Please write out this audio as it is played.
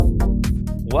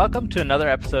Welcome to another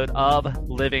episode of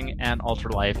Living an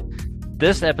Ultra Life.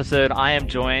 This episode, I am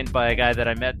joined by a guy that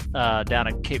I met down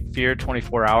at Cape Fear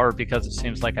 24 Hour because it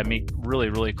seems like I meet really,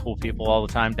 really cool people all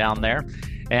the time down there,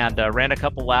 and ran a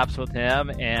couple laps with him.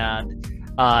 And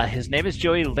his name is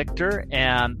Joey Lichter,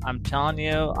 and I'm telling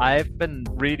you, I've been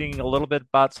reading a little bit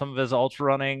about some of his ultra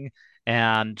running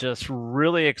and just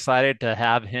really excited to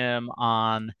have him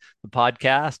on the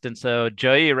podcast. And so,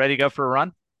 Joey, you ready to go for a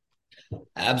run?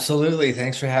 Absolutely.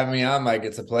 Thanks for having me on, Mike.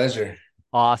 It's a pleasure.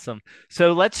 Awesome.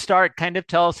 So let's start. Kind of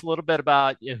tell us a little bit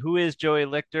about who is Joey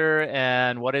Lichter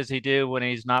and what does he do when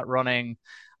he's not running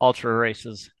ultra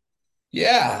races?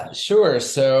 Yeah, sure.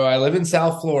 So I live in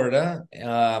South Florida.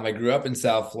 I grew up in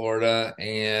South Florida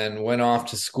and went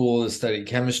off to school to study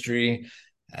chemistry.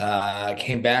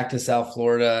 Came back to South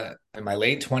Florida in my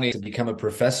late 20s to become a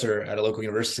professor at a local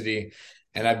university.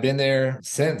 And I've been there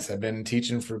since. I've been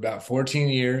teaching for about 14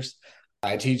 years.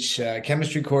 I teach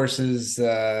chemistry courses,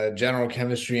 general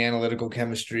chemistry, analytical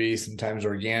chemistry, sometimes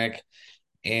organic.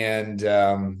 And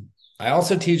I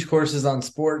also teach courses on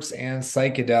sports and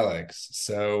psychedelics.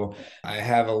 So I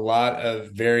have a lot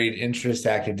of varied interest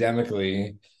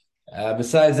academically.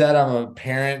 Besides that, I'm a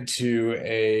parent to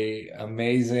a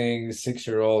amazing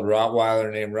 6-year-old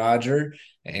Rottweiler named Roger.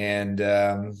 And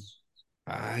yeah,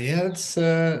 it's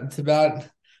about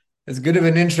as good of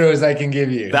an intro as I can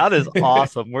give you. That is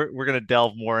awesome. We're going to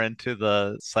delve more into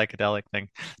the psychedelic thing.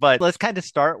 But let's kind of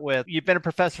start with you've been a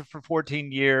professor for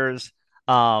 14 years.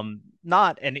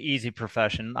 Not an easy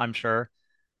profession, I'm sure.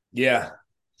 Yeah.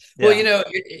 Well, Yeah.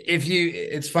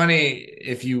 it's funny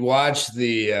if you watch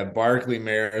the Barkley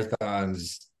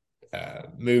Marathons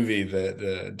movie,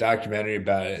 the documentary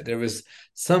about it, there was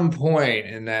some point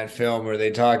in that film where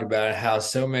they talk about how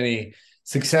so many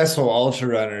successful ultra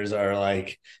runners are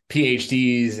like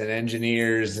PhDs and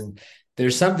engineers, and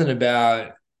there's something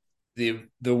about the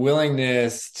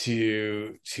willingness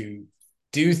to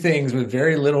do things with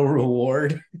very little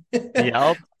reward.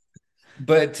 Yep.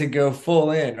 But to go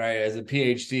full in, right, as a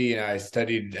PhD, I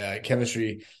studied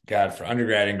chemistry, God, for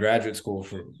undergrad and graduate school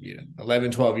for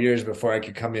 11, 12 years before I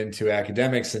could come into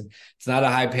academics. And it's not a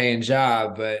high paying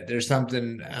job, but there's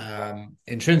something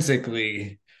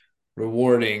intrinsically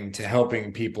rewarding to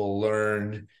helping people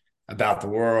learn about the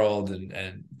world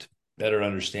and better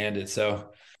understand it.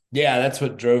 So yeah, that's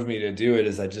what drove me to do it,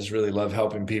 is I just really love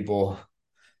helping people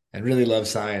and really love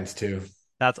science too.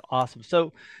 That's awesome.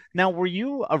 So now, were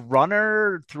you a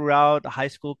runner throughout high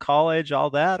school, college,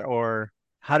 all that, or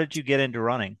how did you get into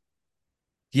running?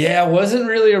 Yeah, I wasn't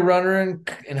really a runner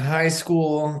in high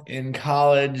school. In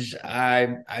college,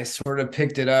 I sort of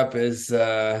picked it up as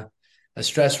a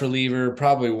stress reliever,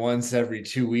 probably once every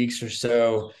 2 weeks or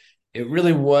so. It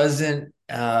really wasn't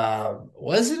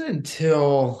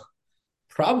until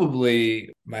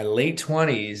probably my late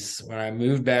 20s when I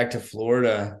moved back to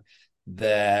Florida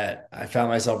that I found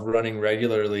myself running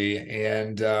regularly.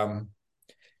 And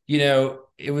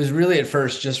it was really at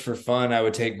first just for fun. I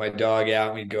would take my dog out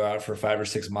and we'd go out for 5 or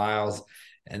 6 miles.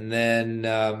 And then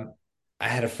I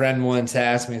had a friend once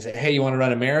ask me and say, "Hey, you want to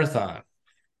run a marathon?"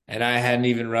 And I hadn't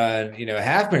even run, a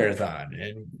half marathon.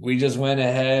 And we just went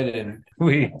ahead and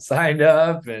we signed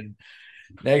up. And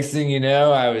next thing you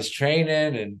know, I was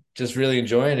training and just really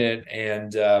enjoying it.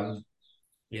 And,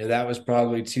 that was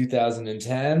probably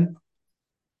 2010.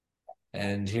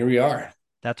 And here we are.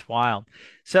 That's wild.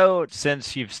 So,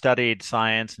 since you've studied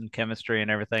science and chemistry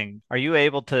and everything, are you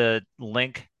able to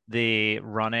link the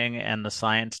running and the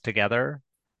science together?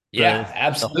 The Yeah, the whole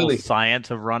absolutely.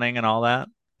 science of running and all that?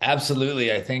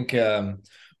 Absolutely. I think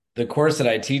the course that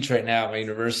I teach right now at my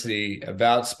university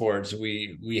about sports,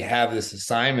 we have this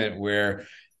assignment where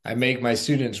I make my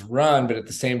students run, but at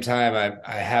the same time,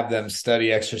 I have them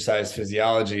study exercise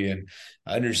physiology and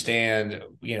understand,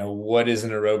 what is an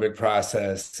aerobic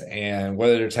process and what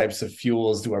other types of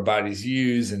fuels do our bodies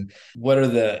use and what are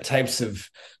the types of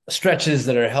stretches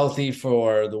that are healthy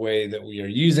for the way that we are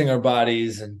using our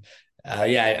bodies. And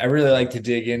yeah, I really like to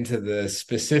dig into the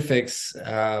specifics,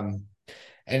 and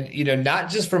not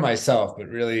just for myself, but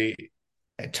really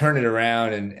turn it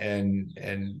around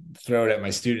and throw it at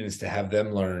my students to have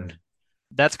them learn.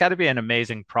 That's got to be an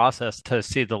amazing process to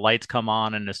see the lights come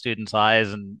on in the student's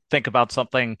eyes and think about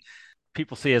something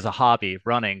people see as a hobby,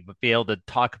 running, but be able to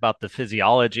talk about the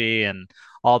physiology and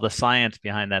all the science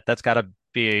behind that. That's got to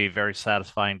be very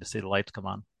satisfying to see the lights come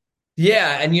on.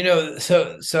 Yeah, and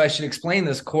so I should explain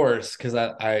this course because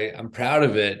I'm proud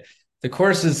of it. The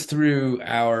course is through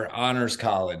our honors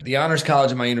college. The honors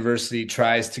college at my university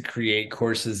tries to create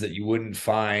courses that you wouldn't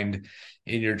find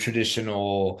in your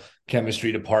traditional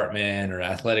chemistry department or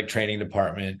athletic training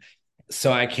department.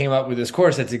 so I came up with this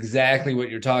course that's exactly what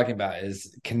you're talking about,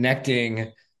 is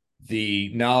connecting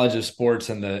the knowledge of sports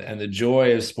and the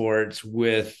joy of sports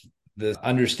with the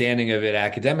understanding of it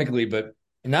academically, but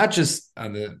not just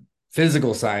on the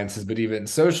physical sciences, but even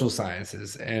social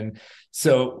sciences. And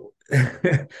so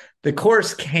the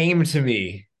course came to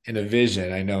me in a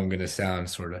vision. I know I'm going to sound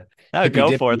sort of Oh, hippy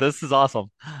go for it. dippy. This is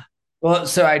awesome. Well,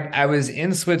 so I was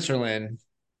in Switzerland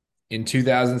in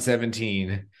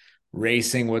 2017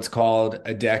 racing what's called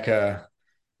a DECA,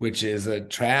 which is a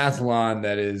triathlon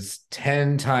that is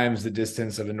 10 times the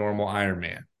distance of a normal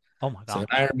Ironman. Oh my So an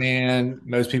gosh. Ironman,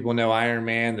 most people know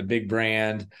Ironman, the big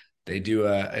brand. They do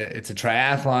it's a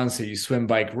triathlon. So you swim,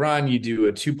 bike, run. You do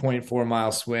a 2.4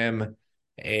 mile swim,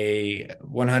 a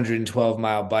 112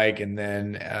 mile bike, and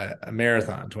then a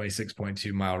marathon,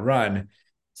 26.2 mile run.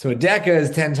 So a DECA is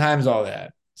 10 times all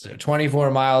that. So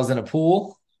 24 miles in a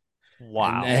pool, and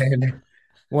Wow. then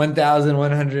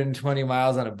 1,120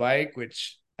 miles on a bike,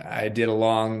 which I did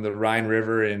along the Rhine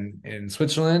River in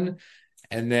Switzerland,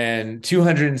 and then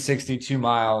 262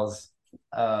 miles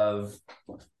of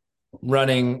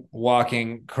running,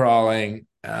 walking, crawling,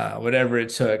 whatever it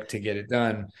took to get it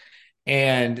done.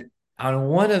 And on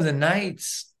one of the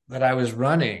nights that I was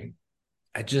running,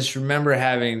 I just remember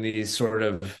having these sort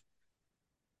of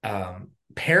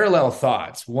parallel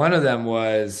thoughts. One of them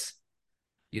was,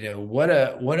 what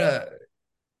a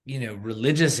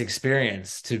religious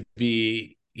experience to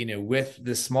be with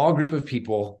this small group of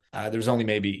people. There's only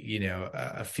maybe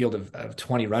a field of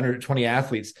 20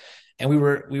 athletes, and we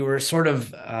were sort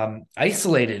of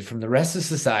isolated from the rest of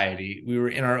society. We were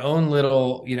in our own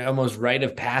little almost rite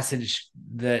of passage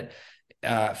that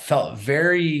felt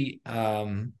very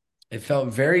it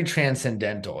felt very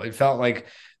transcendental. It felt like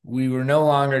we were no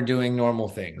longer doing normal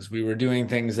things. We were doing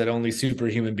things that only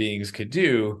superhuman beings could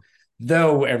do,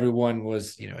 though everyone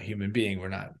was a human being. We're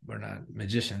not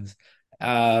magicians.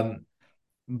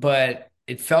 But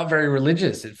it felt very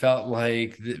religious. It felt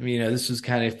like this was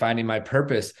kind of finding my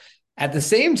purpose. At the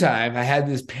same time, I had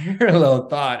this parallel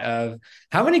thought of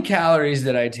how many calories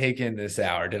did I take in this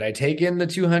hour? Did I take in the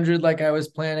 200 like I was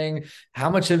planning?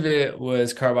 How much of it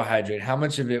was carbohydrate? How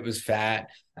much of it was fat?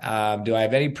 Do I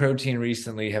have any protein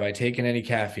recently? Have I taken any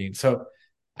caffeine? So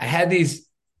I had these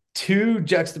two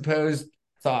juxtaposed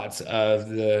thoughts of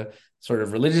the sort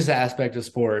of religious aspect of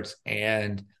sports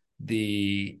and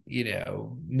the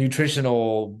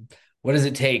nutritional, what does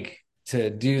it take to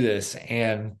do this?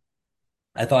 And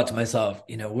I thought to myself,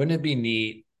 wouldn't it be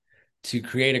neat to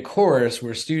create a course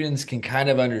where students can kind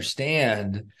of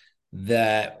understand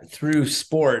that through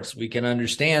sports we can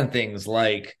understand things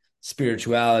like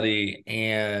spirituality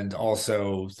and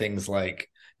also things like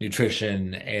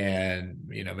nutrition and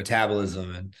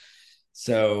metabolism. And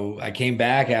so I came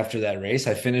back after that race.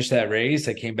 I finished that race.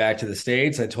 I came back to the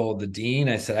States. I told the dean,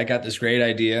 I said, I got this great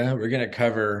idea. We're going to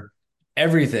cover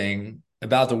everything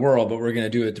about the world, but we're going to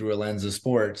do it through a lens of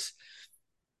sports.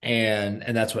 And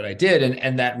that's what I did.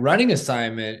 And that running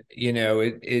assignment,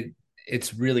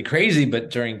 it's really crazy. But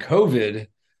during COVID,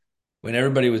 when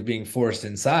everybody was being forced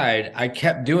inside, I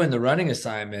kept doing the running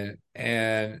assignment.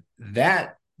 And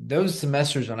those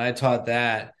semesters when I taught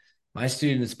that, my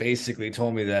students basically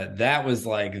told me that that was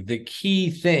like the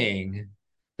key thing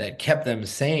that kept them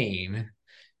sane.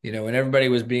 When everybody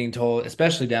was being told,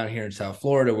 especially down here in South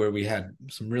Florida, where we had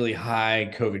some really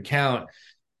high COVID count,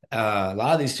 a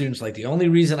lot of these students, like, the only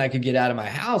reason I could get out of my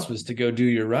house was to go do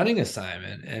your running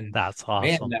assignment. And That's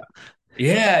man, awesome.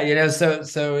 yeah,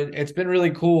 so it's been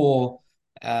really cool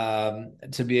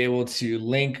to be able to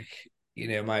link,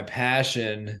 my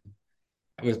passion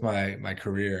with my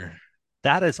career.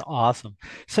 That is awesome.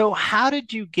 So, how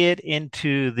did you get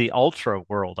into the ultra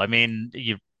world? I mean,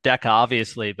 you DECA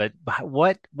obviously, but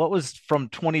what was from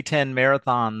 2010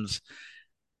 marathons?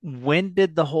 When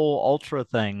did the whole ultra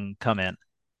thing come in?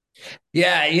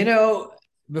 Yeah,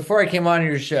 before I came on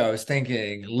your show, I was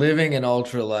thinking living an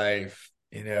ultra life,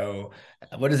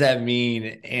 what does that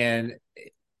mean? And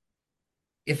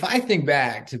if I think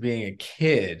back to being a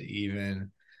kid,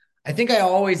 even, I think I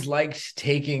always liked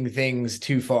taking things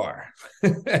too far.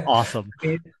 Awesome.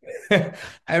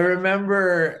 I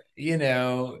remember,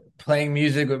 playing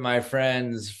music with my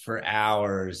friends for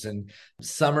hours. And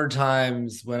summer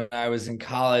times when I was in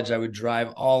college, I would drive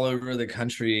all over the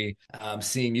country,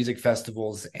 seeing music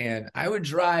festivals. And I would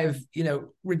drive,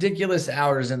 ridiculous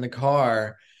hours in the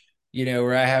car,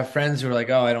 where I have friends who are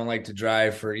like, oh, I don't like to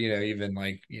drive for, even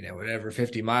like, whatever,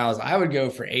 50 miles. I would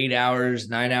go for 8 hours,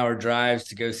 9 hour drives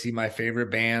to go see my favorite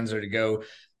bands or to go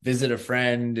visit a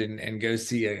friend and go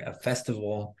see a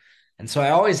festival. And so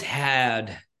I always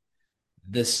had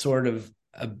this sort of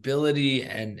ability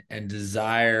and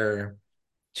desire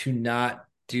to not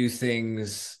do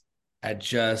things at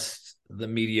just the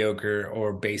mediocre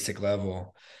or basic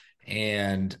level.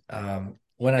 And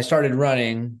when I started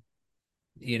running,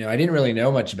 I didn't really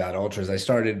know much about ultras. I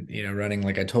started, running,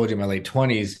 like I told you, in my late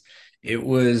 20s. It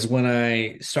was when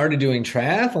I started doing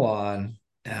triathlon.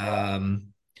 Um,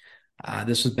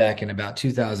 this was back in about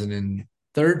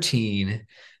 2013.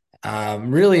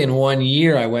 Really, in 1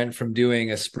 year, I went from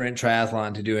doing a sprint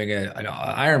triathlon to doing an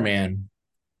Ironman.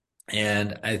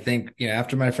 And I think,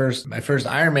 after my first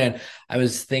Ironman, I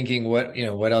was thinking,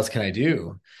 what else can I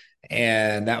do?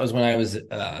 And that was when I was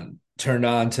turned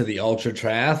on to the ultra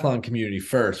triathlon community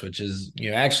first, which is,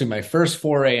 actually my first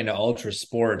foray into ultra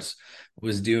sports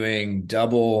was doing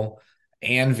double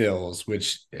anvils,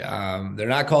 which they're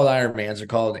not called Ironmans, they're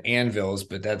called anvils,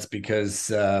 but that's because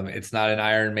it's not an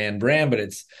Ironman brand, but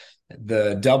it's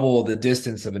the double the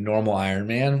distance of a normal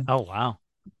Ironman. Oh, wow.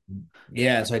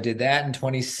 Yeah, so I did that in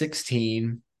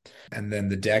 2016 and then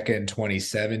the DECA in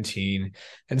 2017.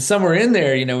 And somewhere in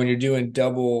there, when you're doing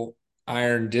double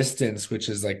iron distance, which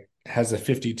is like has a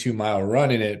 52-mile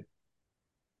run in it,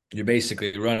 you're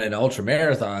basically running ultra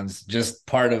marathons, just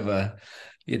part of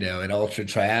an ultra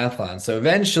triathlon. So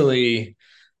eventually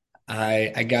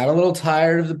I got a little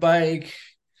tired of the bike.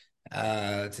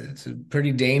 It's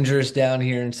pretty dangerous down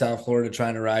here in South Florida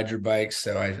trying to ride your bike.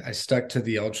 So I stuck to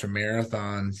the ultra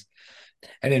marathons.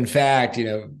 And in fact,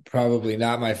 probably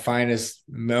not my finest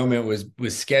moment was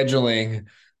scheduling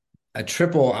a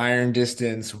triple iron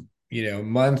distance,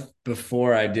 month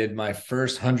before I did my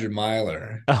first 100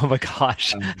 miler. Oh my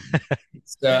gosh. And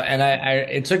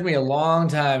it took me a long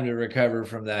time to recover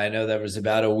from that. I know that was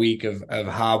about a week of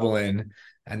hobbling,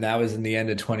 and that was in the end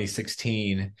of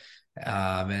 2016.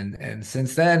 And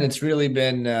since then, it's really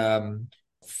been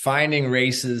finding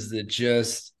races that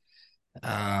just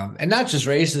and not just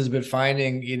races, but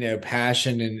finding,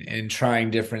 passion and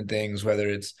trying different things, whether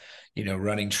it's,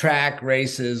 running track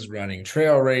races, running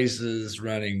trail races,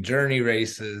 running journey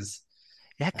races.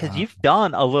 Yeah, because Uh, you've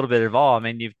done a little bit of all. I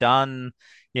mean, you've done,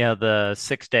 the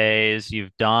 6 days,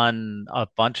 you've done a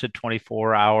bunch of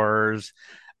 24 hours,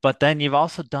 but then you've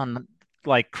also done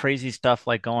like crazy stuff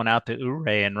like going out to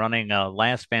Ouray and running a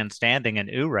last man standing in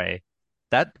Ouray.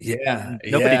 That yeah,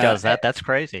 nobody yeah. does that. That's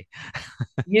crazy.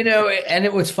 And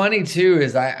it was funny too,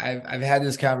 is I've had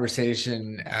this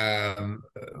conversation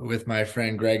with my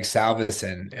friend Greg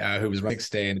Salvesen, who was running 6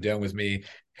 Day and doing with me,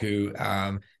 who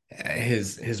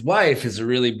his wife is a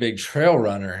really big trail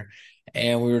runner.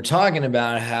 And we were talking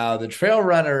about how the trail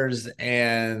runners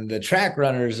and the track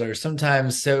runners are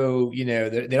sometimes so,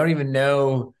 they don't even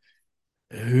know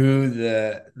who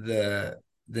the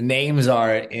names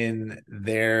are in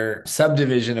their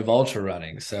subdivision of ultra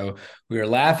running. So we were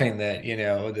laughing that,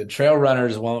 the trail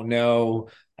runners won't know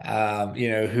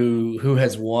who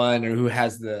has won or who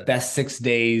has the best 6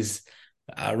 days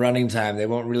running time. They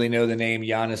won't really know the name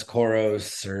Giannis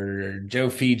Koros or Joe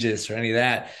Fegis or any of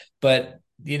that. But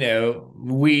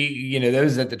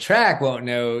those at the track won't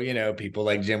know, people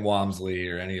like Jim Walmsley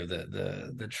or any of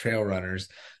the trail runners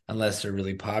unless they're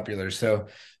really popular. So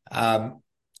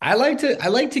I like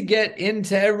to get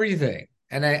into everything.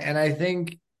 And I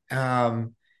think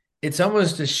it's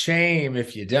almost a shame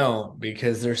if you don't,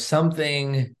 because there's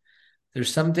something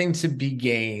to be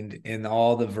gained in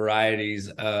all the varieties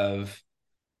of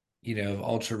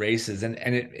ultra races. And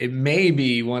it may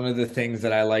be one of the things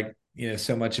that I like,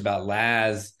 so much about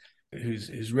Laz,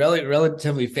 who's really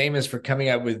relatively famous for coming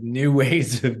up with new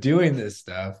ways of doing this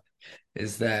stuff,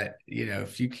 is that,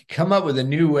 if you could come up with a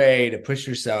new way to push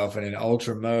yourself in an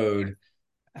ultra mode,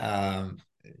 um,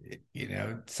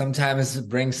 sometimes it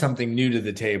brings something new to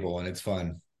the table and it's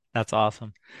fun. That's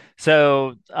awesome.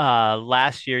 So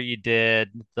last year you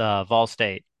did the Vol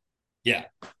State. Yeah.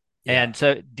 Yeah. And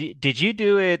so did you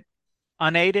do it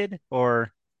unaided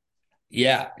or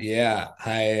Yeah.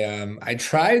 I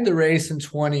tried the race in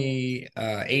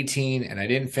 2018 and I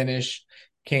didn't finish.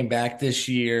 Came back this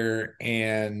year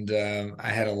and I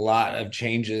had a lot of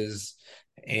changes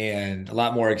and a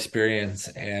lot more experience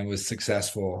and was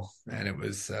successful. And it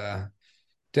was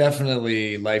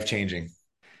definitely life changing.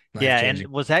 Life yeah, and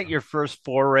changing. was that your first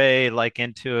foray like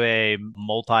into a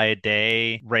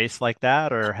multi-day race like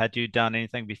that, or had you done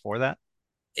anything before that?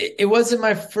 It wasn't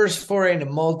my first foray into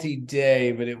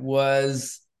multi-day, but it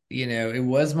was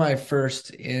my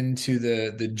first into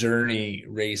the journey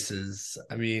races.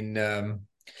 I mean,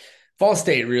 Fall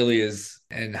State really is,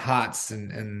 and HOTS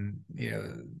and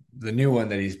the new one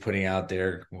that he's putting out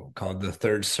there called the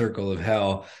Third Circle of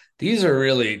Hell. These are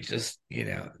really just,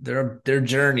 they're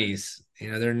journeys.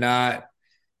 They're not.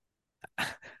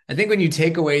 I think when you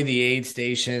take away the aid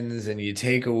stations and you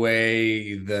take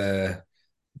away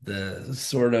the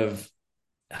sort of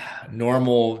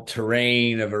normal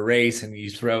terrain of a race, and you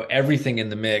throw everything in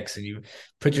the mix, and you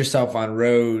put yourself on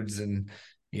roads and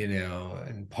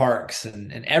and parks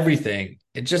and everything.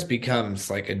 It just becomes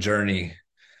like a journey.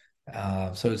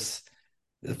 So it's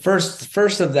the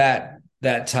first of that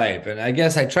type. And I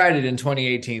guess I tried it in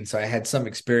 2018, so I had some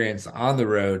experience on the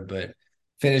road, but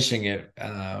finishing it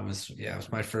it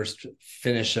was my first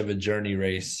finish of a journey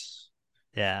race.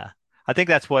 Yeah. I think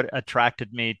that's what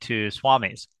attracted me to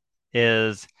Swami's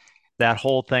is that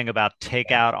whole thing about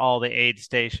take out all the aid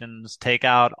stations, take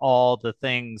out all the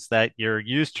things that you're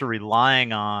used to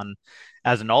relying on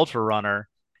as an ultra runner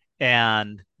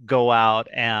and go out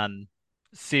and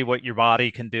see what your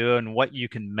body can do and what you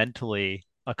can mentally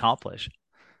accomplish.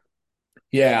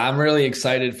 Yeah, I'm really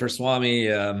excited for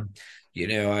Swami. I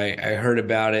heard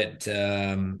about it.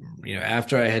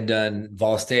 After I had done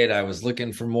Vol State, I was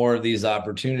looking for more of these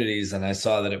opportunities, and I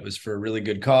saw that it was for a really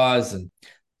good cause. And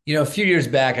a few years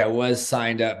back, I was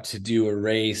signed up to do a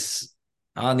race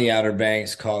on the Outer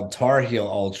Banks called Tar Heel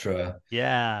Ultra.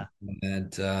 Yeah.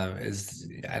 And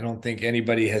I don't think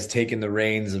anybody has taken the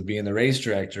reins of being the race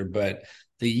director, but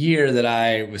the year that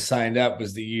I was signed up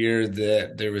was the year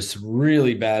that there was some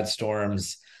really bad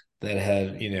storms that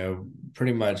had,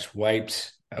 pretty much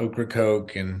wiped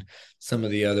Ocracoke and some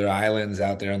of the other islands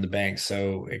out there on the bank.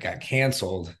 So it got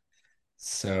canceled.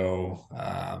 So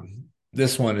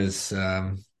this one is,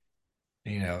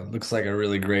 looks like a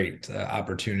really great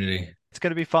opportunity. It's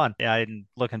going to be fun. Yeah, I'm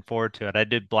looking forward to it. I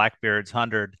did Blackbeard's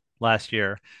 100 last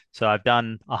year, so I've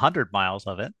done 100 miles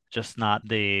of it, just not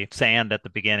the sand at the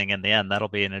beginning and the end. That'll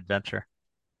be an adventure.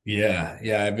 Yeah,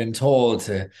 yeah. I've been told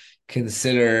to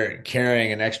consider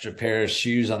carrying an extra pair of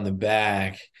shoes on the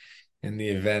back in the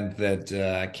event that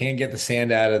I can't get the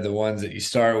sand out of the ones that you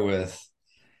start with.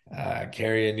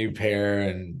 Carry a new pair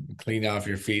and clean off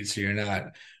your feet so you're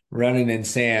not running in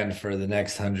sand for the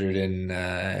next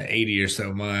 180 or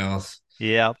so miles.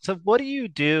 Yeah. So what do you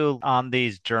do on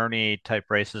these journey type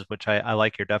races, which I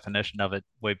like your definition of it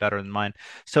way better than mine.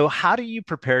 So how do you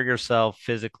prepare yourself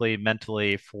physically,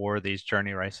 mentally for these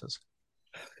journey races?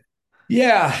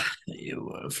 Yeah,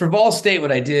 for Ball State,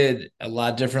 what I did a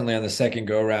lot differently on the second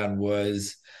go around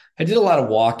was I did a lot of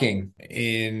walking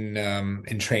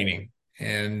in training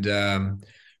and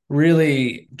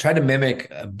really tried to mimic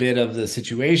a bit of the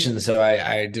situation. So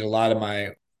I did a lot of my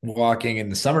walking in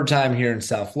the summertime here in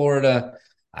South Florida.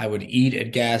 I would eat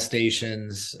at gas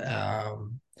stations.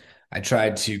 I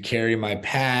tried to carry my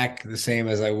pack the same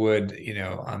as I would,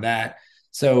 on that.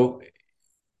 So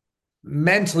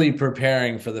mentally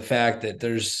preparing for the fact that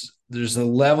there's a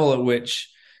level at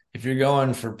which if you're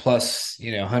going for plus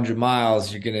 100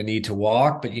 miles you're going to need to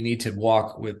walk, but you need to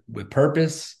walk with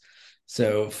purpose.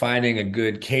 So finding a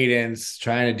good cadence,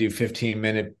 trying to do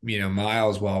 15-minute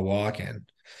miles while walking.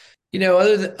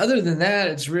 Other than that,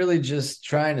 it's really just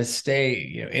trying to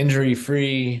stay injury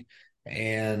free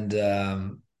and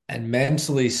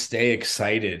mentally stay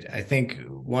excited. I think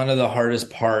one of the hardest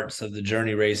parts of the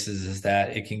journey races is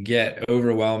that it can get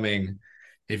overwhelming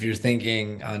if you're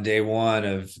thinking on day one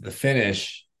of the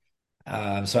finish.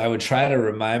 So I would try to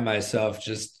remind myself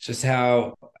just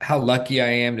how lucky I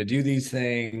am to do these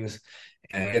things,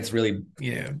 and it's really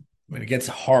when it gets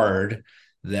hard,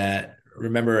 that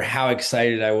remember how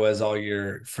excited I was all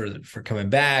year for coming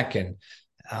back, and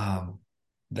um,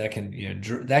 that can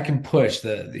that can push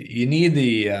you need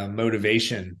the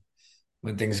motivation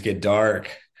when things get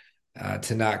dark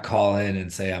to not call in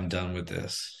and say I'm done with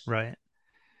this. Right.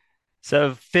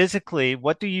 So physically,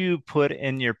 what do you put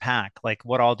in your pack? Like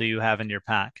what all do you have in your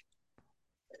pack?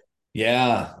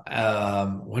 Yeah.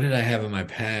 What did I have in my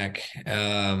pack?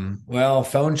 Well,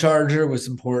 phone charger was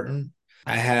important.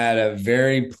 I had a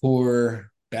very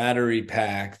poor battery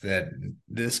pack that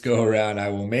this go around I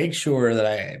will make sure that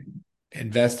I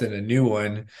invest in a new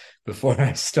one before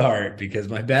I start because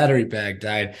my battery pack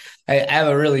died. I have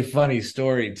a really funny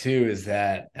story too, is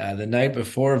that the night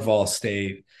before Vol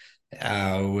State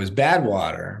was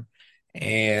Badwater.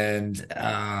 And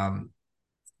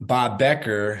Bob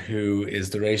Becker, who is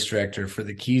the race director for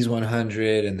the Keys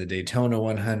 100 and the Daytona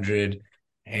 100,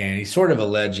 and he's sort of a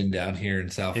legend down here in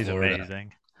South He's Florida.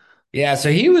 amazing. Yeah,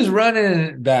 so he was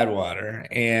running Badwater,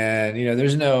 and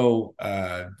there's no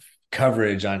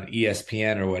coverage on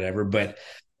ESPN or whatever, but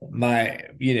my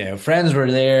friends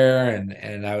were there,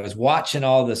 and I was watching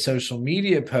all the social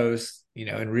media posts,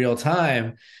 in real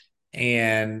time,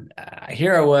 and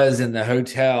here I was in the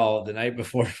hotel the night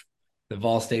before the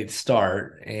Vol State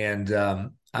start, and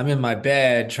I'm in my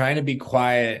bed trying to be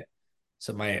quiet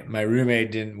So my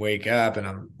roommate didn't wake up, and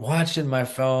I'm watching my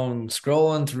phone,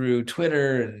 scrolling through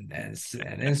Twitter and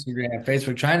Instagram,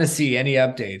 Facebook, trying to see any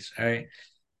updates, right?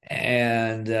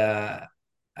 And I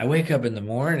wake up in the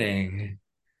morning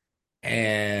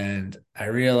and I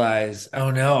realize, oh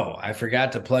no, I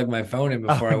forgot to plug my phone in Oh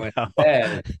before I went to no.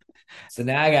 bed. So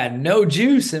now I got no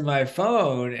juice in my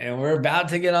phone, and we're about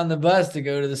to get on the bus to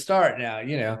go to the start. Now,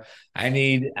 I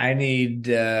need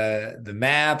the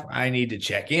map. I need to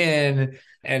check in,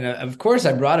 and of course,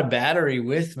 I brought a battery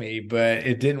with me, but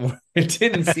it didn't. It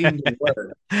didn't seem to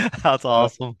work. That's So,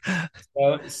 awesome.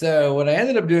 so what I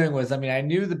ended up doing was, I mean, I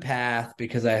knew the path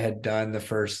because I had done the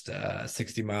first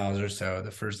 60 miles or so,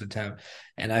 the first attempt,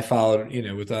 and I followed,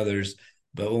 with others.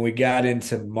 But when we got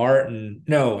into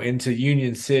into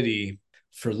Union City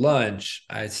for lunch,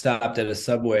 I stopped at a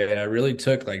Subway and I really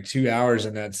took like 2 hours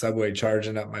in that Subway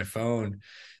charging up my phone.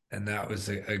 And that was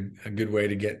a good way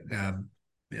to get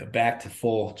back to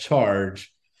full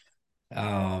charge.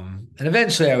 And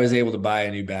eventually I was able to buy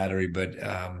a new battery, but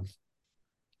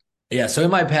yeah, so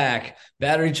in my pack,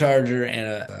 battery charger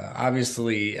and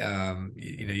obviously,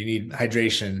 you need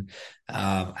hydration.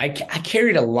 I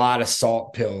carried a lot of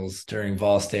salt pills during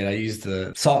Vol State. I used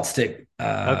the salt stick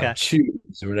Okay.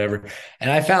 chews or whatever, and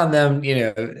I found them.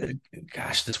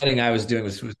 Gosh, the sweating I was doing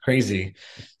was crazy,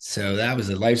 so that was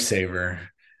a lifesaver.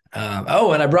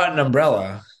 Oh, and I brought an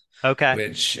umbrella, Okay.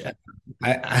 which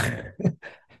I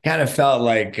kind of felt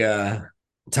like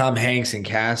Tom Hanks in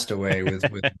Castaway with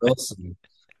Wilson.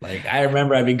 Like I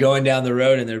remember I'd be going down the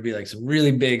road and there'd be like some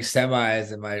really big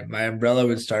semis and my umbrella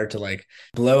would start to like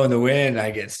blow in the wind.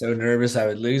 I get so nervous I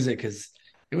would lose it because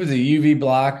it was a UV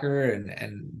blocker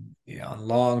and on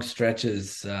long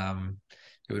stretches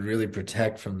it would really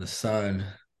protect from the sun.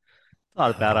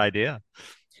 Not a bad Um, idea.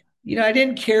 I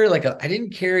didn't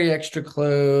carry extra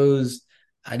clothes.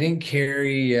 I didn't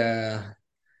carry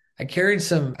I carried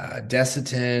some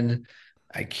Desitin.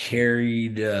 I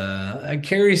carried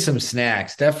some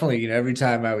snacks. Definitely, every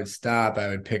time I would stop, I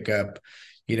would pick up,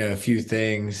 a few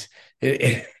things.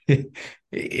 It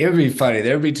would be funny.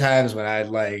 There would be times when I'd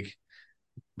like,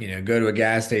 go to a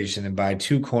gas station and buy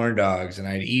two corn dogs and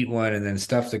I'd eat one and then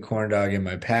stuff the corn dog in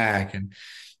my pack. And,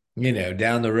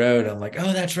 down the road, I'm like,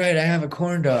 oh, that's right. I have a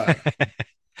corn dog.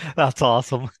 That's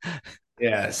awesome.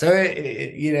 Yeah. So,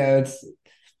 it's,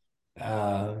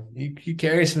 you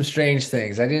carry some strange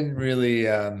things. I didn't really.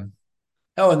 Oh,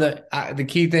 and the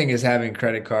key thing is having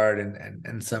credit card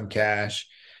and some cash.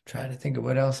 Trying to think of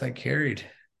what else I carried.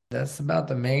 That's about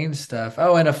the main stuff.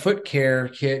 Oh, and a foot care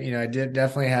kit. I did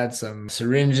definitely had some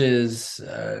syringes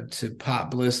to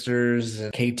pop blisters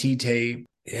and KT tape.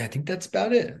 Yeah, I think that's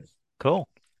about it. Cool.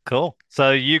 Cool.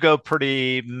 So you go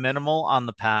pretty minimal on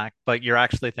the pack, but you're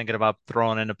actually thinking about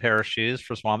throwing in a pair of shoes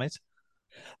for Swami's?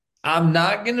 I'm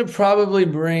not gonna probably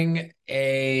bring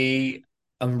a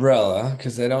umbrella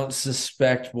because I don't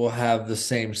suspect we'll have the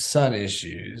same sun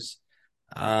issues.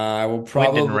 I will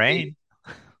Wind and probably, rain.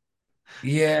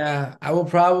 yeah, I will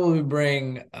probably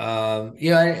bring, tell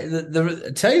you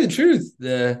the truth,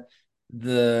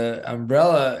 the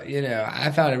umbrella,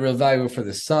 I found it real valuable for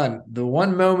the sun. The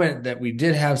one moment that we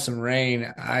did have some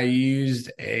rain, I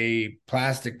used a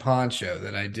plastic poncho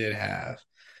that I did have.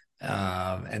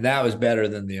 And that was better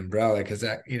than the umbrella because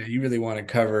that, you really want to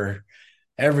cover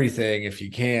everything if you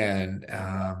can.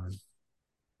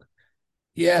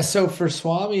 Yeah, so for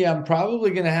Swami, I'm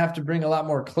probably going to have to bring a lot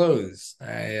more clothes.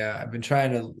 I've been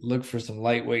trying to look for some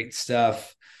lightweight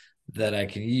stuff that I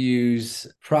can use.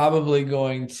 Probably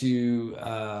going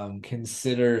to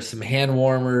consider some hand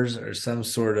warmers or some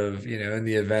sort of, in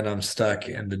the event I'm stuck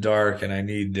in the dark and I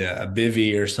need a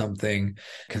bivy or something,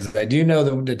 because I do know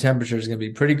that the temperature is going to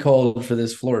be pretty cold for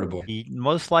this Florida boy.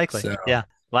 Most likely. So, Yeah.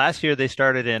 Last year they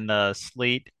started in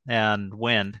sleet and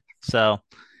wind. So,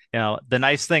 the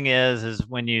nice thing is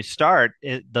when you start,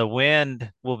 the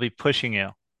wind will be pushing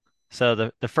you. So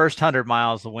the first 100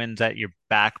 miles, the wind's at your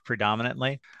back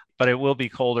predominantly, but it will be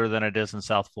colder than it is in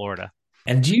South Florida.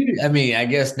 and I mean, I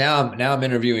guess now I'm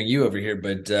interviewing you over here,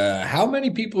 but how many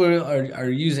people are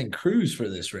using Cruise for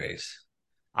this race?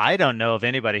 I don't know of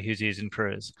anybody who's using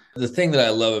cruise. The thing that I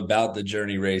love about the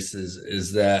journey races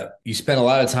is that you spend a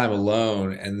lot of time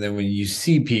alone, and then when you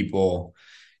see people,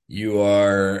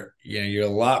 you're a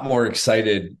lot more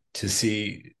excited to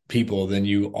see people than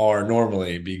you are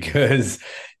normally because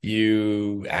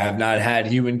you have not had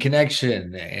human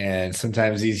connection, and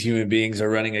sometimes these human beings are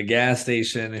running a gas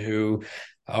station who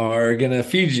are going to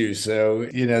feed you. So,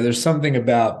 there's something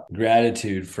about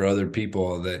gratitude for other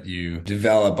people that you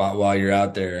develop while you're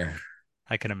out there.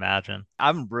 I can imagine.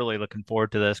 I'm really looking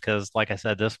forward to this because, like I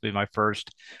said, this will be my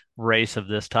first race of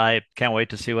this type. Can't wait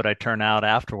to see what I turn out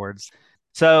afterwards.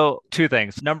 So, two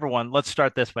things. Number one, let's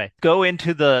start this way. Go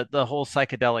into the whole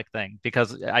psychedelic thing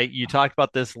because you talked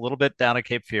about this a little bit down at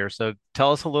Cape Fear. So,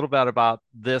 tell us a little bit about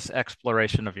this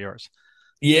exploration of yours.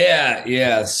 Yeah,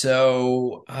 yeah.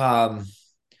 So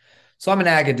I'm an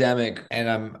academic and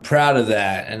I'm proud of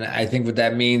that. And I think what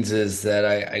that means is that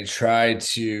I try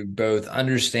to both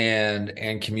understand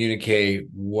and communicate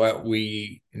what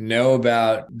we know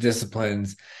about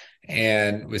disciplines.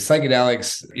 And with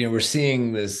psychedelics, we're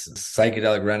seeing this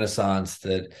psychedelic renaissance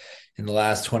that in the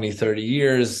last 20, 30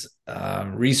 years,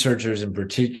 researchers in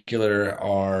particular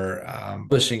are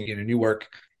pushing new work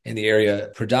in the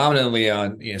area, predominantly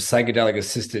on psychedelic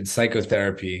assisted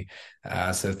psychotherapy.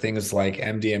 So things like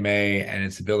MDMA and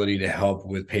its ability to help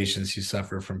with patients who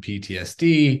suffer from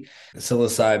PTSD,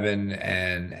 psilocybin,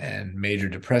 and major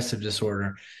depressive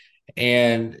disorder.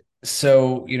 And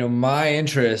so, my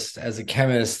interest as a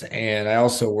chemist, and I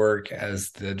also work as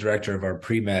the director of our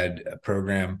pre-med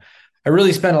program. I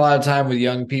really spend a lot of time with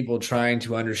young people trying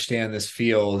to understand this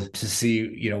field to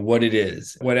see, what it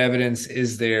is, what evidence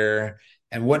is there,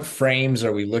 and what frames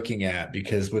are we looking at?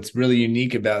 Because what's really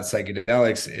unique about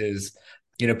psychedelics is,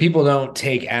 people don't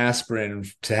take aspirin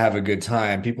to have a good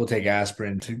time. People take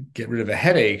aspirin to get rid of a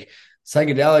headache.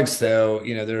 Psychedelics, though,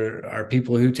 there are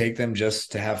people who take them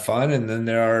just to have fun. And then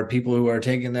there are people who are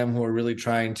taking them who are really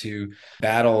trying to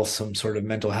battle some sort of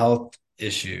mental health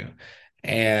issue.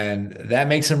 And that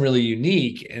makes them really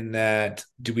unique in that,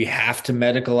 do we have to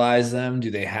medicalize them?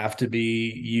 Do they have to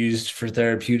be used for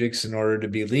therapeutics in order to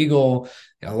be legal?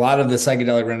 A lot of the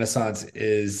psychedelic renaissance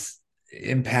is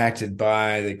impacted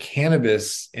by the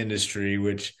cannabis industry,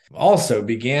 which also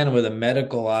began with a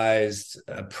medicalized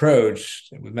approach,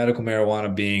 with medical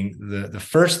marijuana being the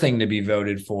first thing to be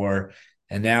voted for.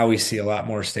 And now we see a lot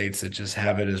more states that just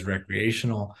have it as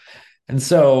recreational. And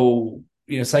so,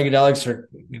 psychedelics are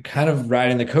kind of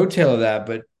riding the coattail of that,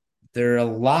 but they're a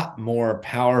lot more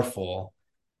powerful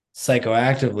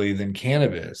psychoactively than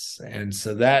cannabis. And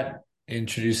so that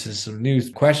introduces some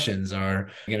new questions. Are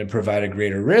going to provide a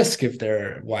greater risk if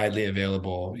they're widely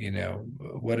available?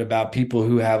 What about people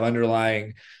who have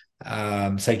underlying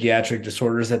psychiatric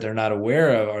disorders that they're not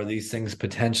aware of? Are these things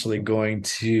potentially going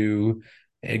to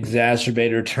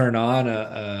exacerbate or turn on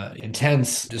a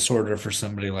intense disorder for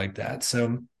somebody like that?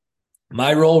 So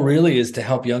my role really is to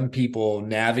help young people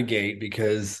navigate,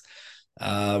 because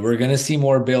we're going to see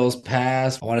more bills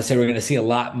pass. I want to say we're going to see a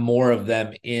lot more of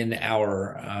them in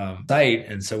our site.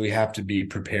 And so we have to be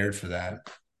prepared for that.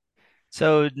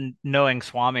 So, knowing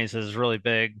Swami's is a really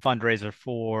big fundraiser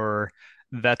for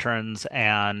veterans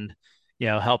and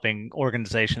helping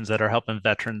organizations that are helping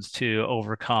veterans to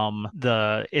overcome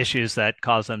the issues that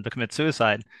cause them to commit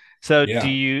suicide. So do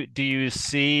Yeah. you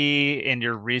see in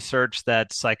your research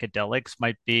that psychedelics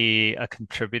might be a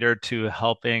contributor to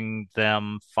helping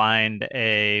them find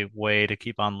a way to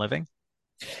keep on living?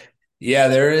 Yeah,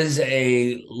 there is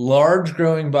a large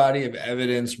growing body of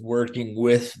evidence working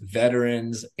with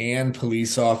veterans and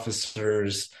police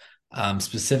officers,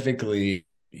 specifically,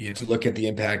 to look at the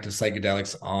impact of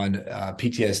psychedelics on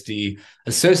PTSD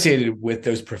associated with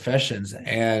those professions.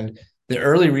 And the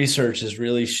early research is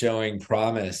really showing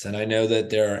promise. And I know that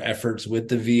there are efforts with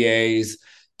the VAs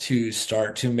to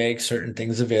start to make certain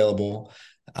things available.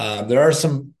 There are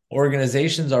some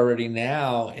organizations already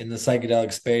now in the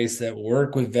psychedelic space that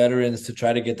work with veterans to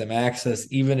try to get them access,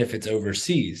 even if it's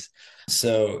overseas.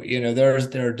 So,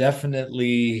 there are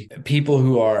definitely people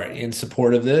who are in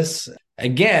support of this.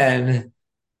 Again,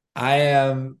 I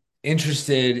am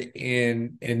interested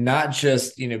in not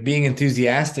just, being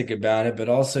enthusiastic about it, but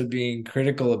also being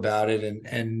critical about it,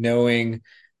 and knowing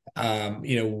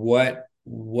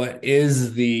what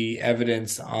is the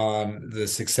evidence on the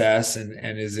success,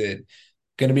 and is it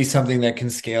going to be something that can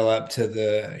scale up to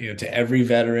to every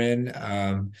veteran.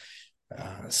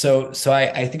 So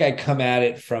I think I come at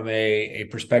it from a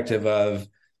perspective of,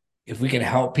 if we can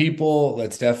help people,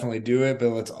 let's definitely do it, but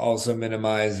let's also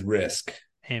minimize risk.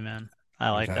 Amen. I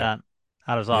like Okay. that.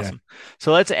 That is Yeah. awesome.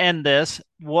 So let's end this.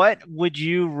 What would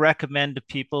you recommend to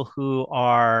people who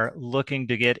are looking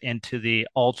to get into the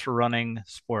ultra running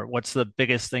sport? What's the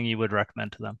biggest thing you would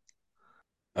recommend to them?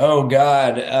 Oh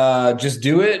God, just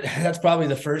do it. That's probably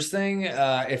the first thing.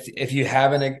 If you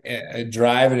have a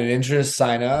drive and an interest,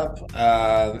 sign up.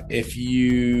 If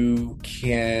you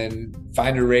can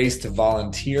find a race to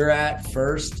volunteer at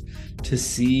first, to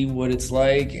see what it's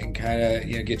like and kind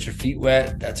of get your feet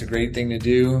wet, that's a great thing to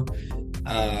do.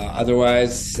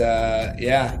 Otherwise,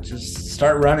 yeah, just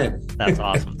start running. That's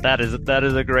awesome. That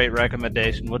is a great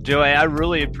recommendation. Well, Joey, I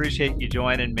really appreciate you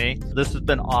joining me. This has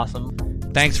been awesome.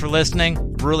 Thanks for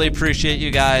listening. Really appreciate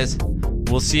you guys.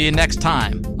 We'll see you next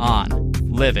time on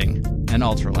Living an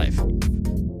Ultra Life.